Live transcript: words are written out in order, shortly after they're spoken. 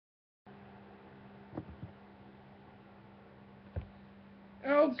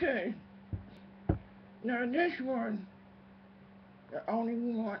Okay, now this one, the only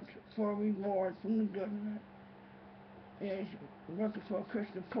want for reward from the government is working for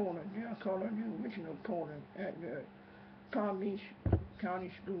Crystal Poland. They'll call her the original Poland at the Palm Beach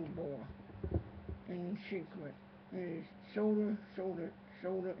County School Board in secret. It is soda,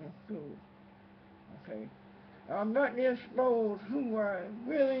 and food. Okay. I'm about to expose who I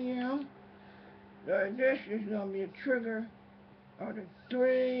really am. This is going to be a trigger of the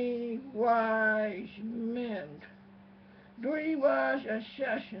three wise men. Three wise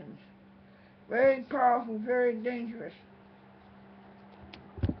assassins. Very powerful, very dangerous.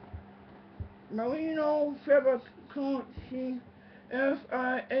 Marino Fiabbiouce,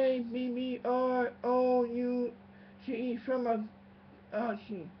 Fiabrouce,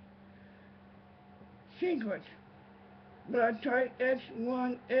 Fiabrouce. Secret. Blood type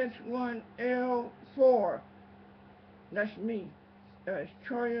X1L4. That's me. That's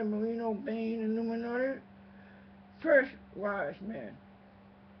Troya Marino Bain Illuminati. First wise man.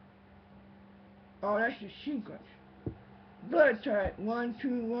 Oh, that's the secret. Blood type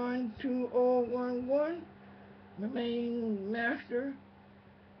 1212011. The main master.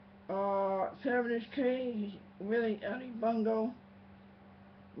 Fabulous K, he's really Ali Bungo.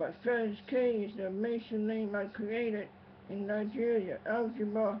 But Fabulous K is the Mason name I created in Nigeria,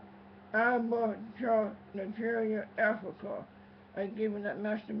 Nigeria, Africa. I gave him that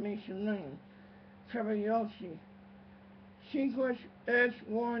Master Mason name. Fiabbiouce. Sequence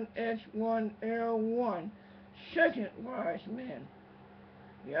X1L1. Second wise man.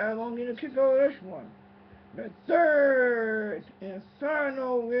 Yeah, I'm gonna get a kick over this one. The third and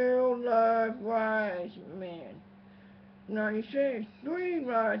final real live wise man. Now you say it's three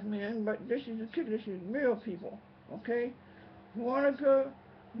wise men, but this is the kicker. This is real people, okay? Monica,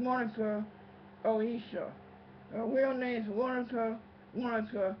 Alicia. Her real name is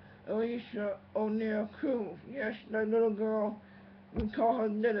Monica Alicia O'Neill Cruz. Yes, that little girl, we call her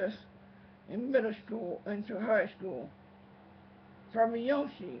Lilith in middle school into high school.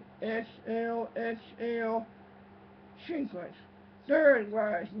 Fiabbiouce, XLXL sequence. Third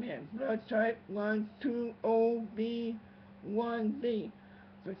wise man, blood type 120B1B.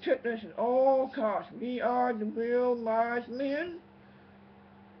 Protect us at all costs. We are the real wise men,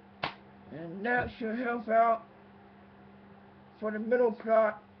 and that should help out for the middle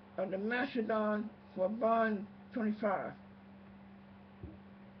plot of the Macedon for Bond 25.